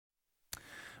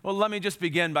Well, let me just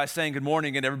begin by saying good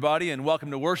morning again, everybody, and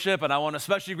welcome to worship. And I want to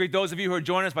especially greet those of you who are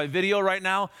joining us by video right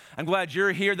now. I'm glad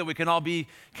you're here, that we can all be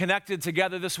connected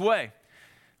together this way.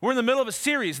 We're in the middle of a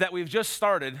series that we've just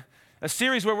started, a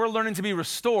series where we're learning to be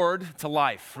restored to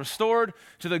life, restored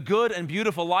to the good and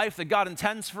beautiful life that God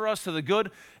intends for us, to the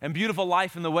good and beautiful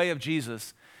life in the way of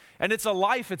Jesus. And it's a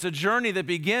life, it's a journey that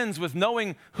begins with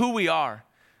knowing who we are,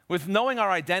 with knowing our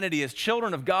identity as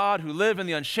children of God who live in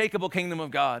the unshakable kingdom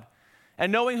of God.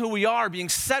 And knowing who we are, being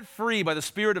set free by the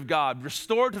Spirit of God,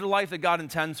 restored to the life that God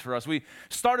intends for us. We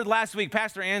started last week,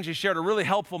 Pastor Angie shared a really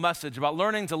helpful message about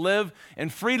learning to live in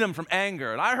freedom from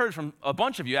anger. And I heard from a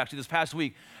bunch of you actually this past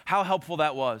week how helpful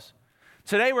that was.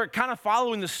 Today we're kind of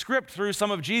following the script through some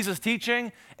of Jesus'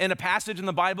 teaching in a passage in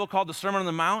the Bible called the Sermon on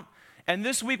the Mount. And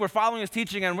this week we're following his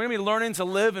teaching and we're going to be learning to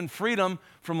live in freedom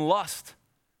from lust.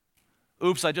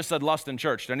 Oops, I just said lust in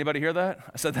church. Did anybody hear that?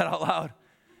 I said that out loud.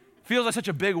 Feels like such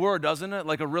a big word, doesn't it?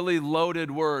 Like a really loaded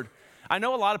word. I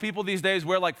know a lot of people these days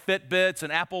wear like Fitbits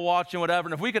and Apple Watch and whatever,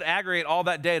 and if we could aggregate all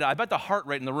that data, I bet the heart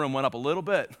rate in the room went up a little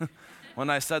bit when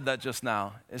I said that just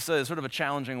now. It's sort of a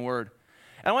challenging word.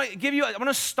 And I want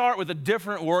to start with a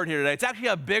different word here today. It's actually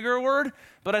a bigger word,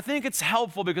 but I think it's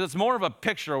helpful because it's more of a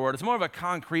picture word. It's more of a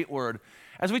concrete word.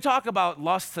 As we talk about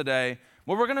lust today,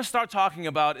 what we're going to start talking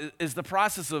about is the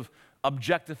process of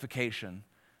objectification.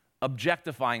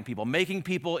 Objectifying people, making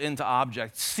people into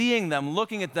objects, seeing them,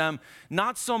 looking at them,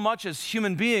 not so much as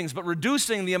human beings, but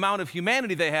reducing the amount of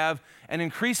humanity they have and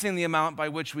increasing the amount by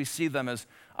which we see them as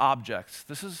objects.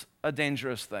 This is a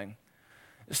dangerous thing.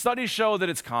 Studies show that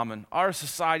it's common. Our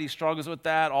society struggles with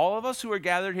that. All of us who are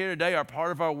gathered here today are part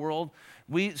of our world.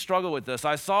 We struggle with this.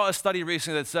 I saw a study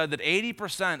recently that said that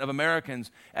 80% of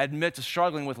Americans admit to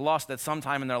struggling with lust at some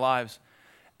time in their lives.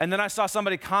 And then I saw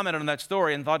somebody comment on that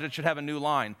story and thought it should have a new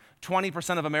line.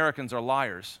 20% of Americans are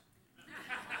liars.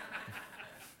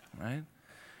 Right?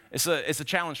 It's a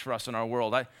challenge for us in our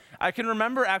world. I can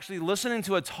remember actually listening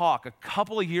to a talk a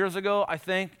couple of years ago, I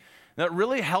think, that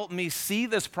really helped me see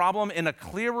this problem in a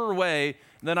clearer way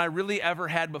than I really ever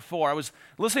had before. I was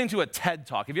listening to a TED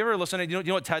Talk. Have you ever listened to, you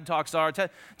know what TED Talks are? TED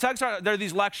Talks are, they're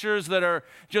these lectures that are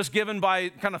just given by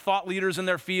kind of thought leaders in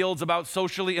their fields about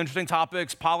socially interesting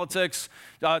topics, politics,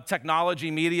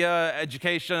 technology, media,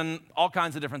 education, all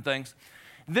kinds of different things.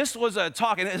 This was a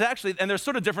talk, and it's actually, and there's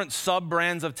sort of different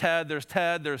sub-brands of TED. There's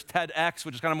TEDx,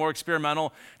 which is kind of more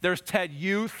experimental. There's TED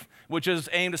Youth, which is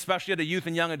aimed especially at a youth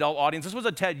and young adult audience. This was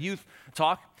a TED Youth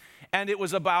talk, and it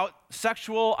was about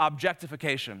sexual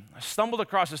objectification. I stumbled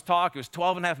across this talk. It was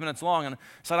 12 and a half minutes long, and I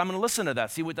said, I'm going to listen to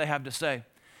that, see what they have to say.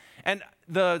 And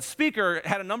the speaker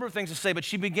had a number of things to say, but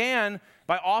she began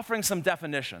by offering some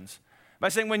definitions. By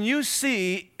saying, when you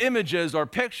see images or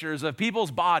pictures of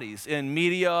people's bodies in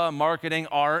media, marketing,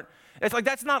 art, it's like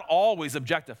that's not always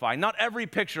objectifying. Not every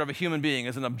picture of a human being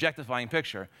is an objectifying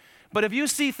picture. But if you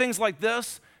see things like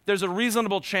this, there's a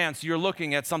reasonable chance you're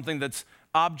looking at something that's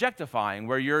objectifying,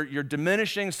 where you're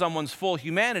diminishing someone's full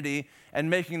humanity and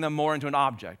making them more into an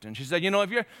object. And she said,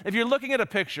 if you're looking at a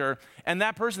picture and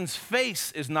that person's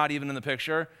face is not even in the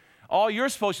picture, all you're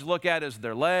supposed to look at is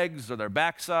their legs or their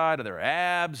backside or their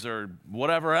abs or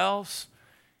whatever else.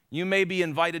 You may be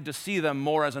invited to see them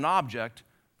more as an object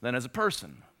than as a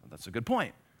person. That's a good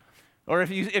point. Or if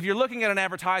you're looking at an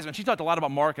advertisement, she talked a lot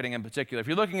about marketing in particular. If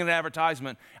you're looking at an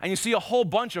advertisement and you see a whole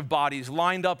bunch of bodies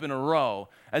lined up in a row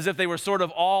as if they were sort of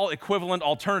all equivalent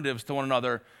alternatives to one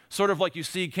another, sort of like you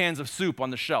see cans of soup on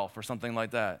the shelf or something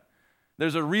like that,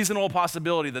 there's a reasonable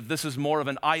possibility that this is more of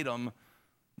an item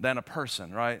than a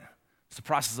person, right? It's the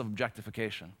process of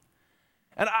objectification.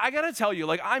 And I got to tell you,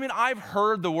 I've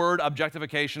heard the word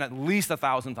objectification at least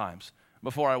 1,000 times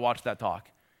before I watched that talk.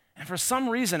 And for some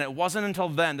reason, it wasn't until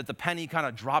then that the penny kind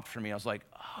of dropped for me. I was like,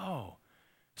 oh,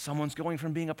 someone's going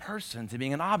from being a person to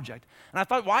being an object. And I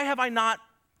thought, why have I not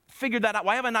figured that out?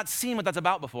 Why have I not seen what that's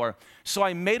about before? So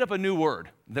I made up a new word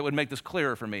that would make this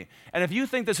clearer for me. And if you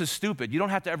think this is stupid, you don't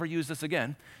have to ever use this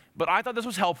again. But I thought this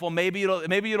was helpful. Maybe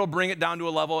it'll bring it down to a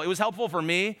level. It was helpful for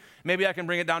me. Maybe I can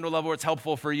bring it down to a level where it's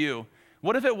helpful for you.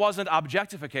 What if it wasn't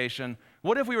objectification?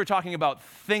 What if we were talking about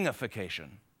thingification?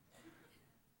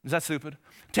 Is that stupid?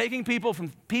 Taking people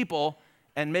from people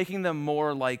and making them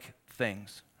more like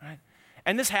things, right?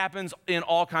 And this happens in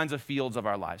all kinds of fields of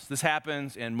our lives. This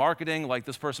happens in marketing, like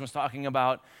this person was talking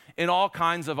about. In all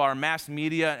kinds of our mass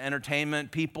media and entertainment,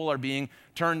 people are being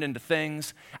turned into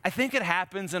things. I think it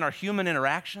happens in our human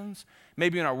interactions,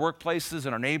 maybe in our workplaces,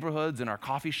 in our neighborhoods, in our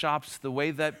coffee shops, the way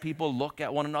that people look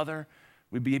at one another.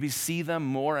 We maybe see them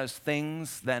more as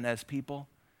things than as people.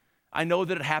 I know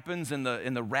that it happens in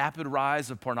the rapid rise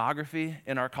of pornography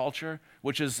in our culture,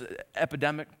 which is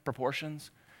epidemic proportions.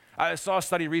 I saw a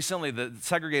study recently that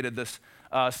segregated this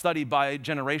study by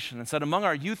generation and said among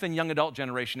our youth and young adult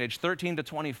generation, age 13 to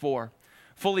 24,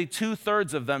 fully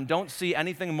 2/3 of them don't see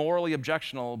anything morally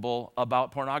objectionable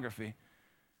about pornography.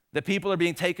 That people are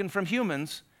being taken from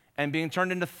humans and being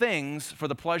turned into things for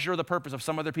the pleasure or the purpose of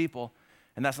some other people,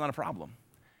 and that's not a problem.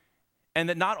 And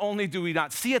that not only do we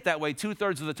not see it that way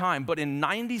 2/3 of the time, but in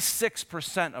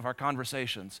 96% of our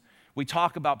conversations, we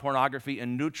talk about pornography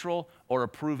in neutral or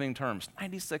approving terms.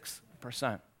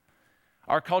 96%.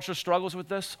 Our culture struggles with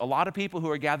this. A lot of people who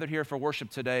are gathered here for worship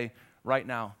today, right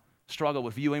now, struggle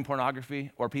with viewing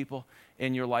pornography, or people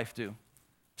in your life do.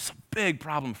 It's a big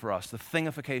problem for us, the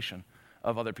thingification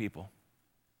of other people.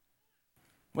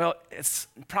 Well, it's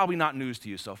probably not news to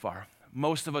you so far.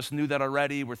 Most of us knew that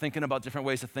already. We're thinking about different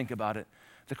ways to think about it.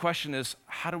 The question is,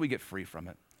 how do we get free from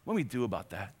it? What do we do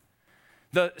about that?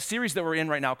 The series that we're in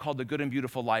right now, called The Good and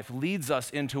Beautiful Life, leads us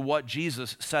into what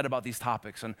Jesus said about these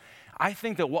topics. And I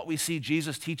think that what we see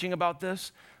Jesus teaching about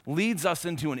this leads us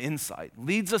into an insight,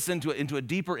 leads us into a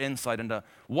deeper insight into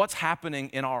what's happening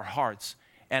in our hearts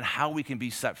and how we can be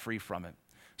set free from it.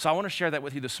 So I want to share that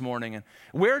with you this morning. And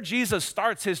where Jesus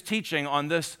starts his teaching on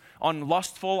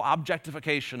lustful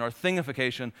objectification or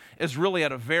thingification is really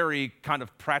at a very kind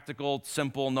of practical,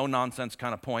 simple, no-nonsense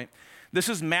kind of point. This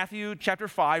is Matthew chapter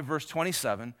 5, verse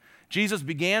 27. Jesus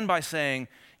began by saying,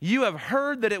 "You have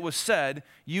heard that it was said,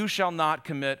 'You shall not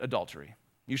commit adultery.'"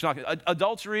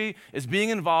 Adultery is being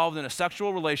involved in a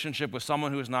sexual relationship with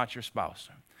someone who is not your spouse.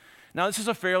 Now, this is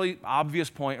a fairly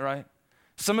obvious point, right?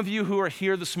 Some of you who are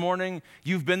here this morning,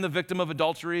 you've been the victim of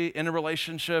adultery in a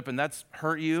relationship, and that's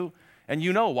hurt you. And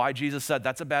you know why Jesus said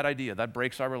that's a bad idea. That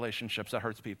breaks our relationships, that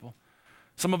hurts people.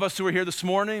 Some of us who are here this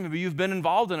morning, maybe you've been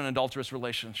involved in an adulterous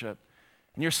relationship,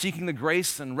 and you're seeking the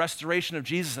grace and restoration of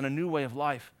Jesus and a new way of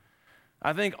life.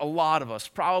 I think a lot of us,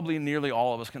 probably nearly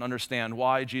all of us, can understand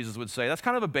why Jesus would say, that's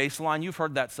kind of a baseline. You've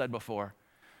heard that said before.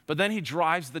 But then he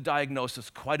drives the diagnosis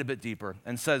quite a bit deeper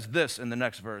and says this in the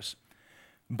next verse.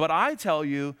 "But I tell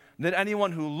you that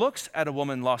anyone who looks at a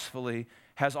woman lustfully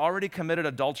has already committed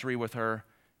adultery with her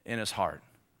in his heart."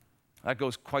 That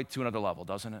goes quite to another level,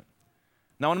 doesn't it?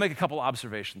 Now I want to make a couple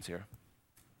observations here.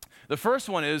 The first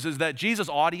one is that Jesus'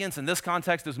 audience in this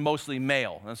context is mostly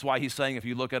male. That's why he's saying if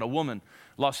you look at a woman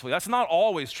lustfully. That's not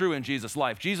always true in Jesus'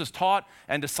 life. Jesus taught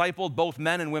and discipled both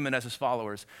men and women as his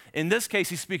followers. In this case,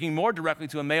 he's speaking more directly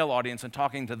to a male audience and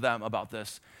talking to them about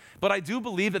this. But I do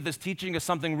believe that this teaching is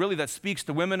something really that speaks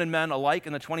to women and men alike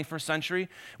in the 21st century.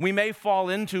 We may fall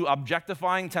into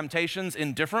objectifying temptations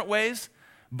in different ways,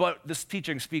 but this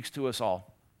teaching speaks to us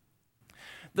all.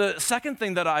 The second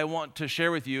thing that I want to share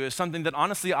with you is something that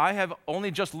honestly I have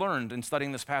only just learned in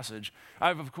studying this passage.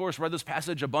 I've of course read this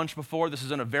passage a bunch before. This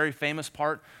is in a very famous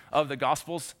part of the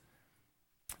Gospels.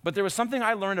 But there was something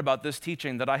I learned about this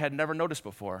teaching that I had never noticed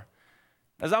before.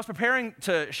 As I was preparing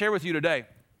to share with you today,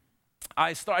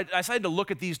 I decided to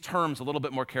look at these terms a little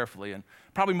bit more carefully. And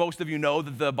probably most of you know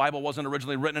that the Bible wasn't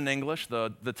originally written in English.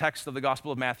 The text of the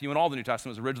Gospel of Matthew and all the New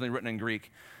Testament was originally written in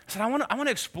Greek. I said, I want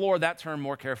to explore that term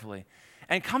more carefully.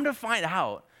 And come to find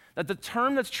out that the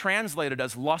term that's translated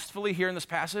as lustfully here in this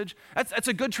passage, that's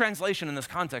a good translation in this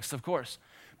context, of course.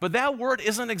 But that word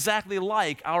isn't exactly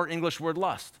like our English word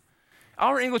lust.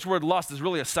 Our English word lust is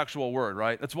really a sexual word,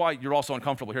 right? That's why you're also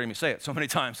uncomfortable hearing me say it so many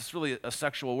times. It's really a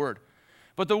sexual word.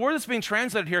 But the word that's being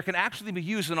translated here can actually be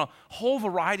used in a whole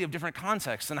variety of different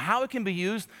contexts. And how it can be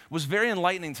used was very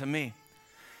enlightening to me.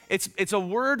 It's a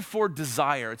word for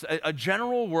desire. It's a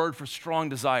general word for strong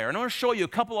desire. And I want to show you a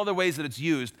couple other ways that it's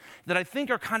used that I think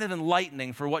are kind of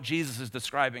enlightening for what Jesus is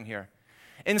describing here.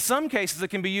 In some cases, it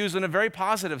can be used in a very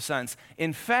positive sense.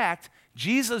 In fact,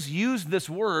 Jesus used this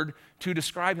word to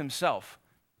describe himself.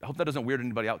 I hope that doesn't weird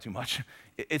anybody out too much.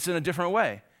 It's in a different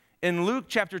way. In Luke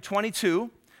chapter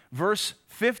 22, verse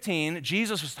 15,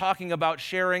 Jesus was talking about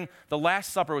sharing the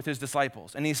Last Supper with his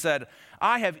disciples. And he said,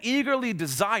 "I have eagerly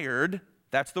desired,"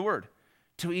 that's the word,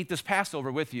 "to eat this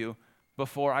Passover with you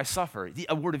before I suffer."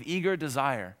 A word of eager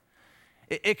desire.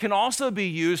 It can also be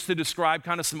used to describe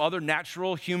kind of some other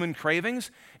natural human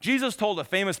cravings. Jesus told a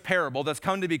famous parable that's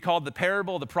come to be called the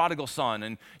parable of the prodigal son.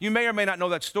 And you may or may not know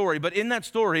that story, but in that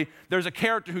story, there's a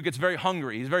character who gets very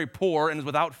hungry. He's very poor and is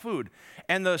without food.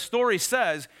 And the story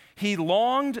says he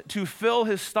longed to fill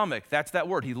his stomach. That's that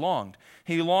word, he longed.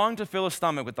 He longed to fill his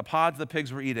stomach with the pods the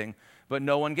pigs were eating, but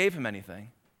no one gave him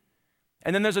anything.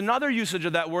 And then there's another usage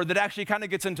of that word that actually kind of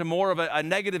gets into more of a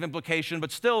negative implication,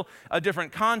 but still a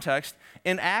different context.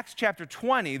 In Acts chapter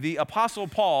 20, the Apostle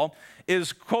Paul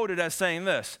is quoted as saying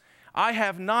this, "I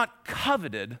have not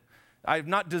coveted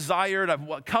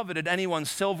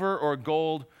anyone's silver or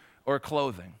gold or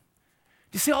clothing."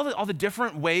 Do you see all the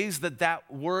different ways that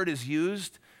that word is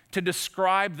used to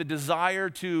describe the desire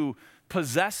to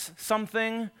possess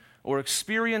something or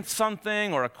experience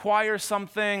something or acquire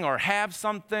something or have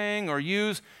something or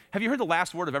use? Have you heard the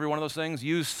last word of every one of those things?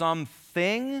 Use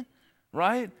something,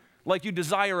 right? Like you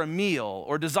desire a meal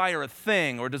or desire a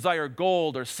thing or desire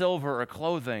gold or silver or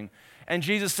clothing. And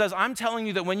Jesus says, I'm telling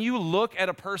you that when you look at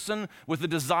a person with the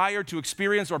desire to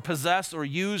experience or possess or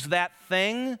use that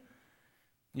thing,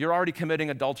 you're already committing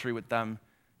adultery with them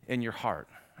in your heart,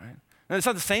 right? And it's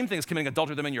not the same thing as committing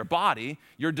adultery with them in your body.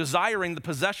 You're desiring the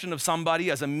possession of somebody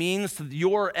as a means to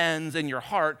your ends in your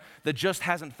heart that just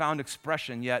hasn't found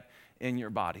expression yet in your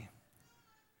body.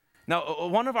 Now,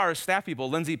 one of our staff people,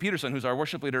 Lindsay Peterson, who's our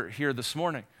worship leader here this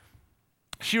morning,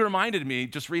 she reminded me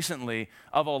just recently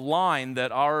of a line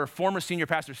that our former senior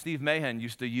pastor, Steve Mahan,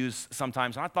 used to use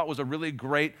sometimes, and I thought was a really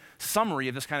great summary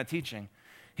of this kind of teaching.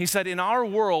 He said, in our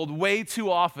world, way too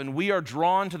often, we are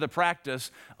drawn to the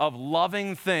practice of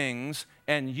loving things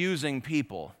and using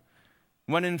people,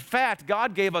 when in fact,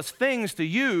 God gave us things to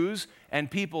use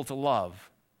and people to love,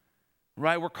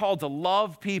 right? We're called to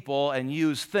love people and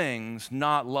use things,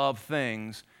 not love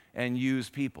things and use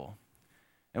people.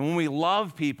 And when we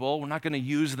love people, we're not going to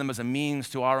use them as a means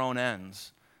to our own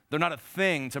ends. They're not a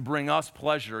thing to bring us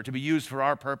pleasure, to be used for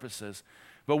our purposes.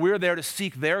 But we're there to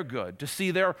seek their good, to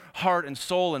see their heart and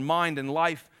soul and mind and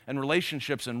life and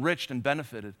relationships enriched and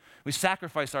benefited. We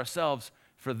sacrifice ourselves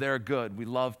for their good. We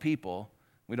love people.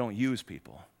 We don't use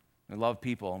people. We love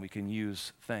people and we can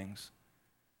use things.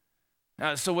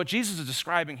 So what Jesus is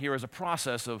describing here is a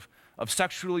process of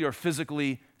sexually or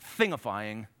physically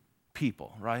thingifying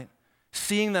people, right?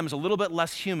 Seeing them as a little bit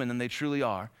less human than they truly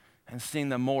are and seeing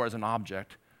them more as an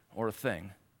object or a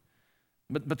thing.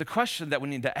 But the question that we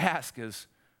need to ask is,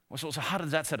 so how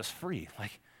does that set us free?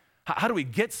 Like, how do we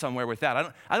get somewhere with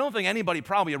that? I don't think anybody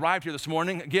probably arrived here this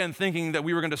morning, again, thinking that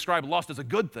we were going to describe lust as a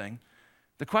good thing.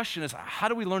 The question is, how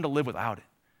do we learn to live without it?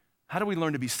 How do we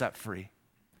learn to be set free?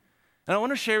 And I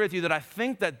want to share with you that I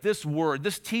think that this word,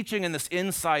 this teaching and this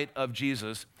insight of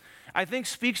Jesus, I think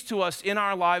speaks to us in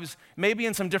our lives, maybe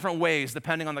in some different ways,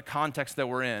 depending on the context that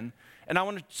we're in. And I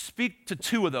want to speak to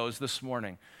two of those this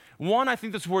morning. One, I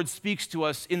think this word speaks to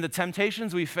us in the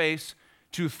temptations we face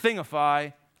to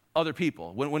thingify other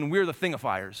people, when we're the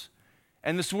thingifiers.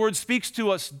 And this word speaks to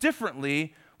us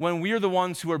differently when we're the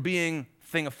ones who are being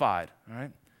thingified, all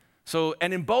right? So,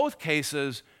 and in both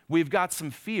cases, we've got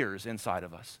some fears inside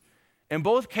of us. In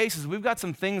both cases, we've got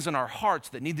some things in our hearts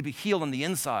that need to be healed on the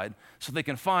inside so they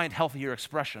can find healthier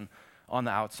expression on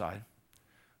the outside.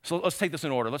 So let's take this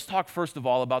in order. Let's talk first of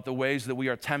all about the ways that we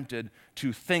are tempted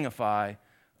to thingify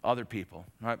other people,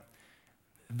 right?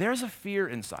 There's a fear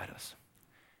inside us.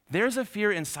 There's a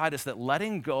fear inside us that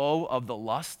letting go of the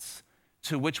lusts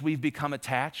to which we've become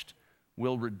attached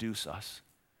will reduce us,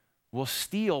 will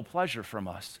steal pleasure from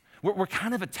us. We're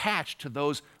kind of attached to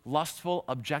those lustful,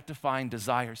 objectifying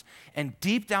desires. And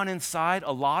deep down inside,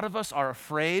 a lot of us are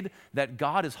afraid that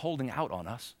God is holding out on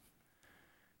us,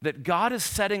 that God is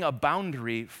setting a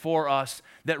boundary for us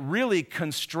that really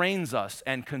constrains us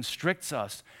and constricts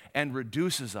us and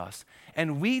reduces us.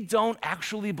 And we don't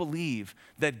actually believe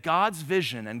that God's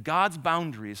vision and God's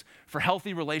boundaries for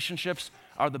healthy relationships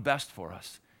are the best for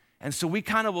us. And so we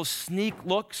kind of will sneak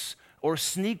looks or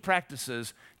sneak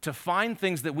practices to find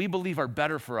things that we believe are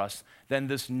better for us than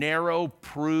this narrow,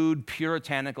 prude,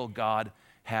 puritanical God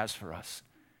has for us.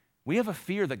 We have a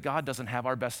fear that God doesn't have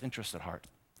our best interests at heart.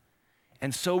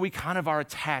 And so we kind of are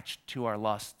attached to our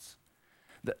lusts.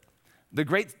 The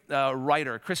great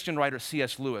Christian writer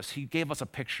C.S. Lewis, he gave us a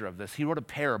picture of this. He wrote a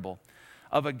parable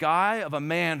of a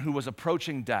man who was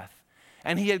approaching death.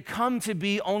 And he had come to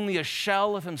be only a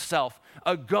shell of himself,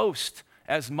 a ghost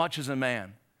as much as a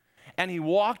man. And he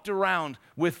walked around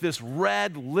with this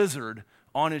red lizard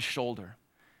on his shoulder.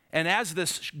 And as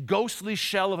this ghostly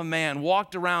shell of a man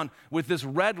walked around with this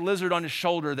red lizard on his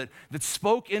shoulder that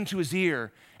spoke into his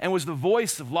ear and was the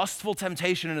voice of lustful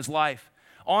temptation in his life,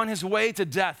 on his way to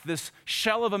death, this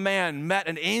shell of a man met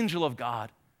an angel of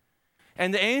God.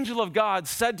 And the angel of God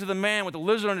said to the man with the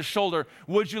lizard on his shoulder,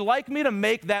 "Would you like me to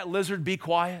make that lizard be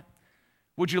quiet?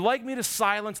 Would you like me to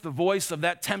silence the voice of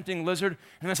that tempting lizard?"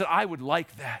 And I said, "I would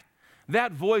like that.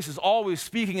 That voice is always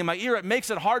speaking in my ear. It makes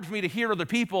it hard for me to hear other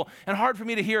people and hard for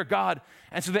me to hear God."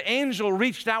 And so the angel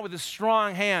reached out with his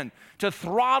strong hand to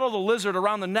throttle the lizard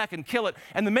around the neck and kill it.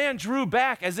 And the man drew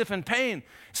back as if in pain.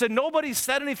 He said, "Nobody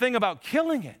said anything about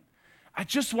killing it. I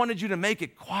just wanted you to make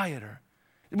it quieter.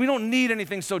 We don't need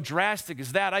anything so drastic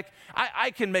as that.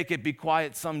 I can make it be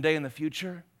quiet someday in the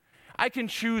future. I can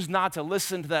choose not to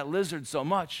listen to that lizard so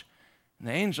much." And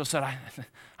the angel said,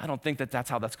 I don't think that's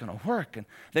how that's going to work. And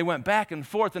they went back and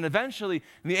forth, and eventually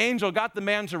the angel got the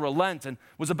man to relent and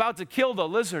was about to kill the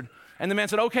lizard. And the man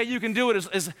said, okay, you can do it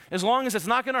as long as it's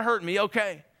not going to hurt me,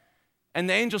 okay. And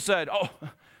the angel said, oh,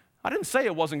 I didn't say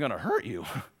it wasn't going to hurt you.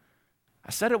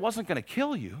 I said it wasn't going to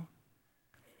kill you.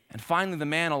 And finally the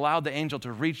man allowed the angel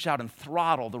to reach out and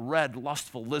throttle the red,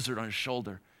 lustful lizard on his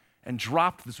shoulder and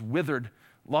dropped this withered,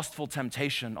 lustful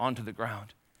temptation onto the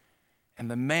ground. And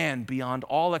the man, beyond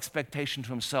all expectation to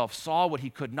himself, saw what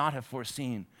he could not have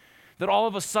foreseen. That all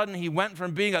of a sudden he went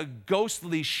from being a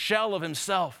ghostly shell of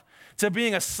himself to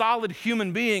being a solid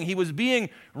human being. He was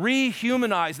being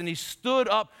rehumanized, and he stood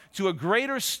up to a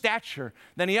greater stature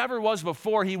than he ever was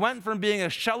before. He went from being a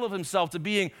shell of himself to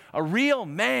being a real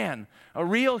man, a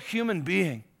real human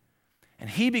being. And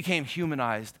he became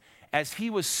humanized as he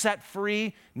was set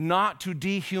free not to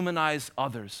dehumanize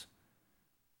others.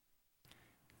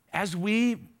 As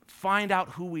we find out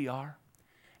who we are,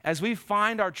 as we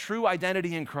find our true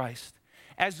identity in Christ,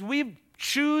 as we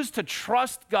choose to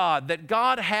trust God, that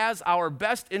God has our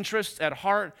best interests at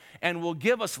heart and will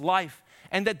give us life,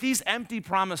 and that these empty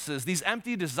promises, these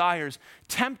empty desires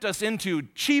tempt us into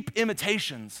cheap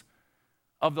imitations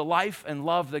of the life and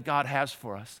love that God has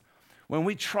for us. When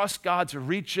we trust God to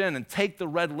reach in and take the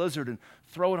red lizard and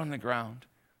throw it on the ground,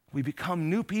 we become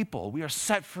new people. We are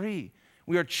set free.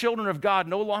 We are children of God,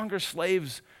 no longer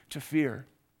slaves to fear.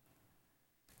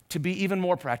 To be even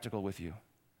more practical with you,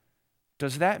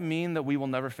 does that mean that we will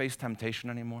never face temptation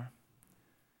anymore?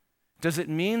 Does it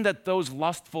mean that those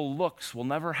lustful looks will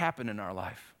never happen in our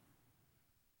life?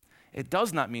 It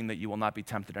does not mean that you will not be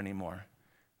tempted anymore,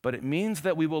 but it means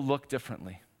that we will look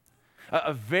differently.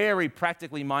 A very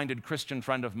practically minded Christian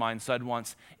friend of mine said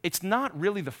once, it's not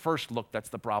really the first look that's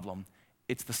the problem,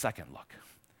 it's the second look.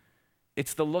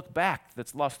 It's the look back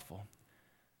that's lustful,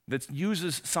 that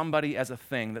uses somebody as a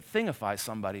thing, that thingifies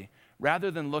somebody, rather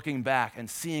than looking back and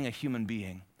seeing a human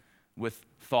being with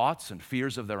thoughts and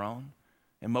fears of their own,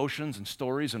 emotions and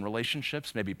stories and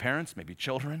relationships, maybe parents, maybe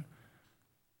children,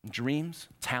 dreams,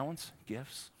 talents,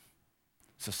 gifts.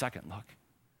 It's a second look.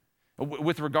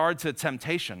 With regard to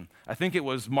temptation, I think it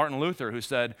was Martin Luther who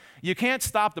said, you can't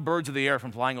stop the birds of the air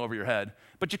from flying over your head,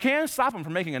 but you can stop them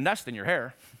from making a nest in your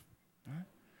hair.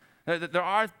 There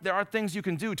are things you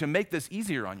can do to make this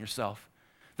easier on yourself.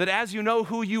 That as you know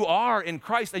who you are in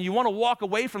Christ and you want to walk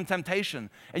away from temptation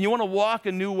and you want to walk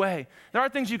a new way, there are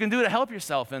things you can do to help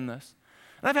yourself in this.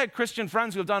 And I've had Christian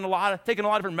friends who have taken a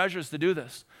lot of different measures to do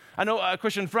this. I know a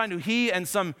Christian friend who he and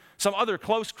some other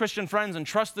close Christian friends and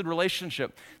trusted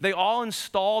relationship, they all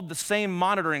installed the same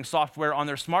monitoring software on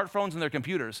their smartphones and their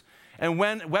computers. And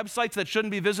when websites that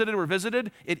shouldn't be visited were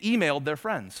visited, it emailed their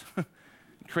friends.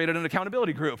 Created an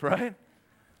accountability group, right?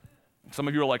 Some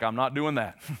of you are like, I'm not doing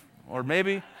that. or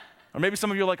maybe some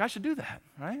of you are like, I should do that,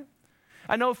 right?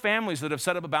 I know families that have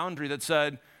set up a boundary that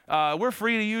said, we're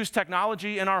free to use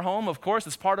technology in our home, of course,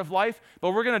 it's part of life,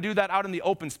 but we're going to do that out in the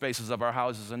open spaces of our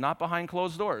houses and not behind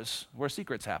closed doors where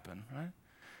secrets happen, right?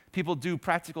 People do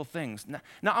practical things.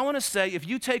 Now I want to say, if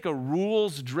you take a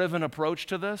rules-driven approach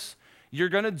to this, you're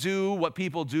going to do what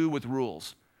people do with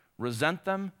rules, resent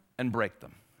them and break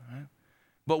them, right?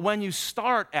 But when you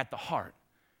start at the heart,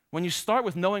 when you start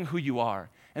with knowing who you are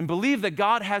and believe that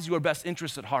God has your best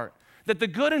interests at heart, that the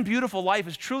good and beautiful life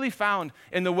is truly found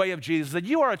in the way of Jesus, that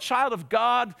you are a child of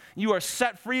God, you are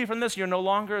set free from this, you're no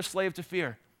longer a slave to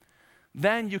fear,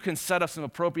 then you can set up some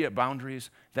appropriate boundaries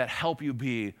that help you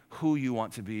be who you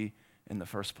want to be in the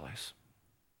first place.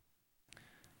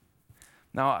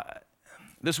 Now,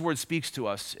 this word speaks to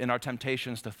us in our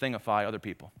temptations to thingify other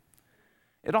people.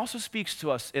 It also speaks to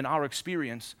us in our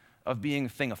experience of being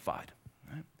thingified.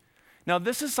 Right? Now,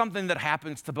 this is something that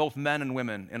happens to both men and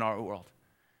women in our world.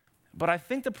 But I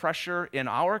think the pressure in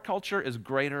our culture is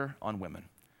greater on women.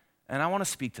 And I want to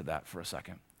speak to that for a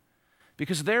second.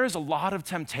 Because there is a lot of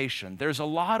temptation, there's a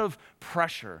lot of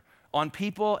pressure on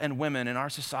people and women in our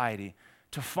society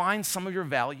to find some of your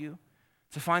value,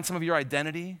 to find some of your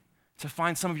identity, to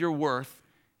find some of your worth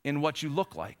in what you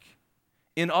look like.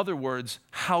 In other words,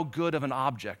 how good of an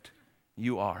object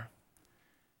you are.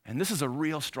 And this is a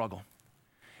real struggle.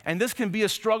 And this can be a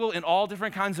struggle in all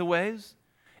different kinds of ways.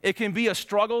 It can be a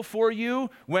struggle for you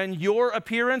when your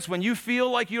appearance, when you feel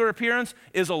like your appearance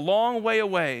is a long way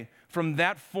away from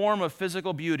that form of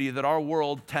physical beauty that our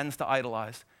world tends to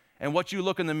idolize. And what you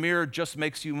look in the mirror just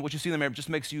makes you, what you see in the mirror just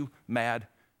makes you mad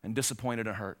and disappointed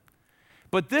and hurt.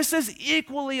 But this is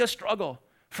equally a struggle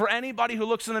for anybody who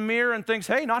looks in the mirror and thinks,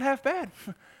 hey, not half bad.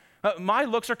 My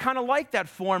looks are kind of like that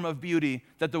form of beauty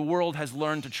that the world has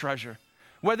learned to treasure.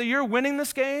 Whether you're winning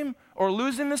this game or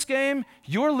losing this game,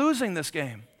 you're losing this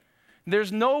game.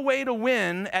 There's no way to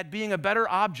win at being a better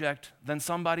object than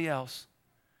somebody else,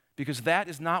 because that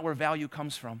is not where value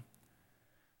comes from.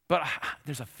 But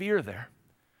there's a fear there,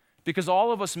 because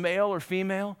all of us, male or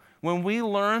female, when we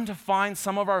learn to find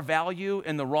some of our value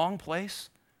in the wrong place,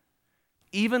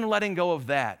 even letting go of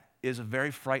that is a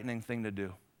very frightening thing to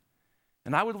do.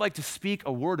 And I would like to speak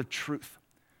a word of truth,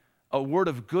 a word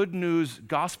of good news,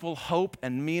 gospel, hope,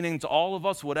 and meaning to all of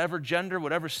us, whatever gender,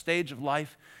 whatever stage of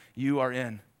life you are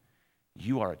in.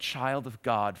 You are a child of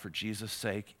God for Jesus'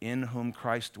 sake, in whom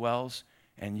Christ dwells,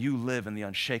 and you live in the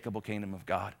unshakable kingdom of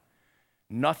God.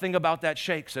 Nothing about that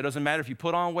shakes. It doesn't matter if you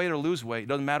put on weight or lose weight. It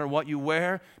doesn't matter what you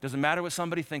wear. It doesn't matter what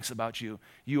somebody thinks about you.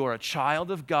 You are a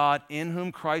child of God in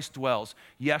whom Christ dwells,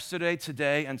 yesterday,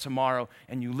 today, and tomorrow,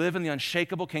 and you live in the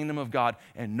unshakable kingdom of God,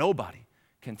 and nobody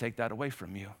can take that away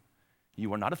from you.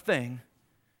 You are not a thing.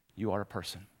 You are a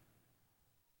person.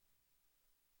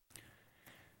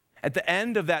 At the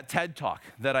end of that TED Talk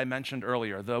that I mentioned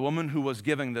earlier, the woman who was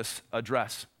giving this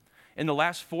address, in the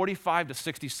last 45 to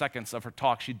 60 seconds of her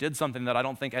talk, she did something that I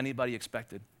don't think anybody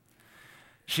expected.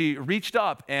 She reached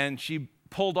up and she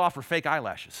pulled off her fake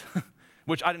eyelashes,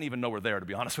 which I didn't even know were there, to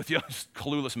be honest with you. Just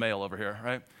clueless male over here,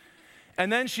 right?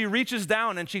 And then she reaches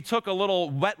down and she took a little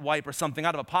wet wipe or something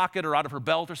out of a pocket or out of her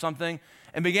belt or something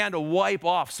and began to wipe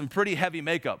off some pretty heavy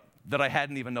makeup that I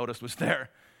hadn't even noticed was there.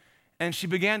 And she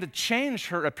began to change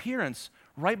her appearance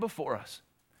right before us.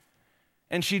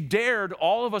 And she dared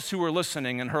all of us who were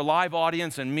listening and her live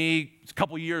audience and me a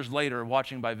couple years later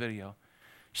watching by video.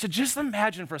 She said, just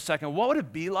imagine for a second, what would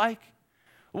it be like?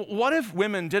 What if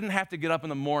women didn't have to get up in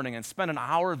the morning and spend an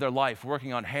hour of their life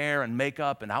working on hair and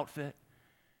makeup and outfit?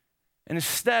 And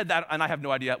instead, and I have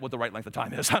no idea what the right length of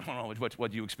time is. I don't know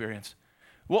what you experience.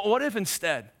 What if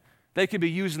instead they could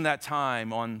be using that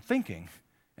time on thinking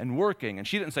and working? And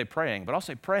she didn't say praying, but I'll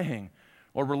say praying,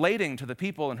 or relating to the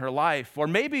people in her life, or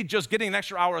maybe just getting an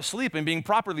extra hour of sleep and being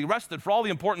properly rested for all the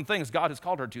important things God has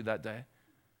called her to that day.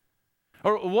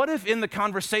 Or what if in the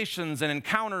conversations and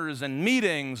encounters and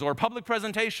meetings or public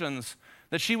presentations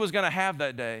that she was going to have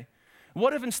that day,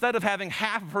 what if instead of having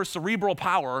half of her cerebral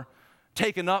power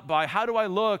taken up by how do I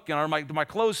look, and do my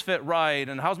clothes fit right,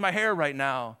 and how's my hair right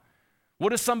now?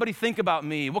 What does somebody think about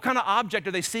me? What kind of object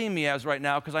are they seeing me as right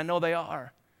now? Because I know they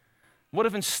are. What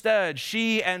if instead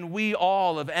she and we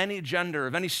all of any gender,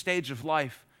 of any stage of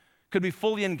life, could be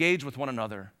fully engaged with one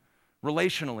another,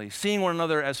 relationally, seeing one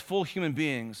another as full human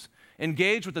beings,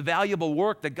 engaged with the valuable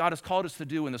work that God has called us to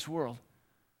do in this world?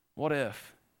 What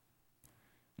if?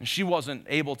 And she wasn't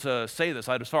able to say this.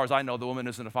 As far as I know, the woman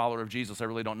isn't a follower of Jesus. I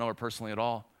really don't know her personally at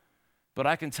all. But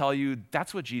I can tell you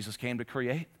that's what Jesus came to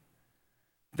create.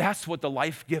 That's what the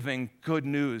life-giving good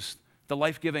news, the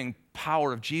life-giving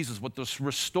power of Jesus, what this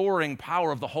restoring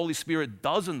power of the Holy Spirit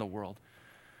does in the world,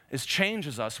 is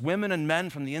changes us, women and men,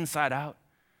 from the inside out,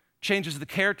 changes the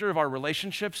character of our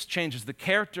relationships, changes the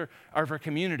character of our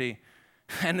community,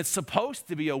 and it's supposed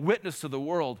to be a witness to the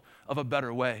world of a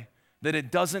better way, that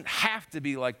it doesn't have to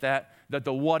be like that, that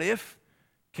the what if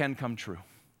can come true.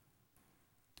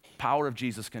 Power of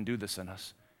Jesus can do this in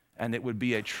us, and it would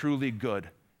be a truly good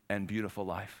and beautiful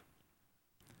life.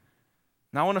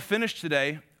 Now, I want to finish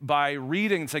today by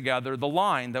reading together the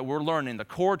line that we're learning, the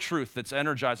core truth that's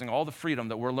energizing all the freedom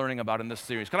that we're learning about in this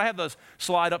series. Can I have those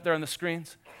slide up there on the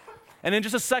screens? And in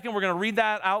just a second, we're going to read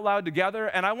that out loud together.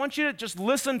 And I want you to just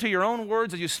listen to your own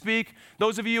words as you speak.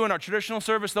 Those of you in our traditional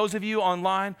service, those of you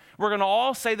online, we're going to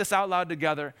all say this out loud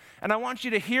together. And I want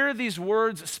you to hear these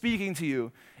words speaking to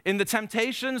you in the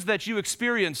temptations that you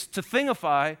experience to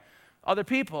thingify other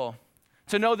people,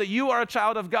 to know that you are a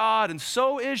child of God, and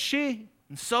so is she.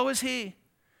 And so is he.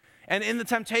 And in the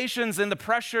temptations and the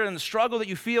pressure and the struggle that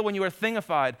you feel when you are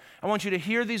thingified, I want you to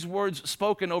hear these words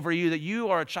spoken over you, that you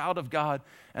are a child of God,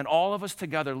 and all of us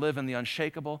together live in the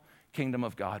unshakable kingdom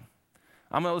of God.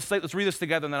 Let's read this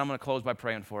together, and then I'm going to close by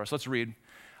praying for us. Let's read.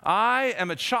 I am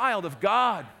a child of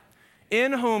God,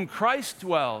 in whom Christ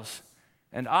dwells,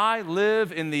 and I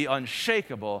live in the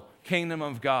unshakable kingdom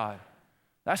of God.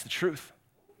 That's the truth.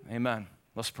 Amen.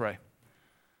 Let's pray.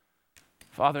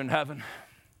 Father in heaven,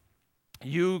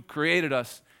 you created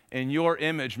us in your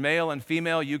image, male and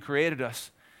female, you created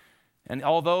us. And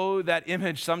although that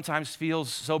image sometimes feels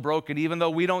so broken, even though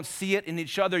we don't see it in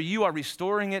each other, you are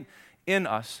restoring it in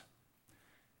us.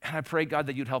 And I pray, God,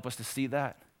 that you'd help us to see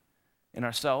that in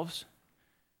ourselves,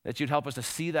 that you'd help us to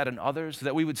see that in others,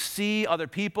 that we would see other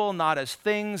people not as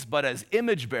things, but as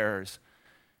image bearers,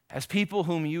 as people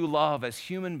whom you love, as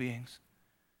human beings.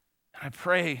 And I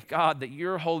pray, God, that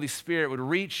your Holy Spirit would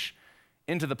reach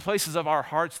into the places of our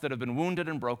hearts that have been wounded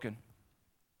and broken,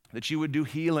 that you would do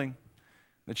healing,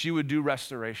 that you would do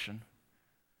restoration.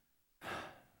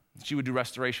 that you would do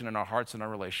restoration in our hearts and our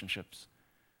relationships,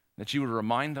 that you would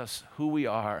remind us who we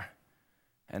are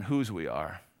and whose we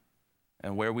are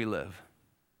and where we live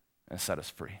and set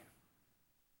us free.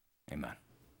 Amen.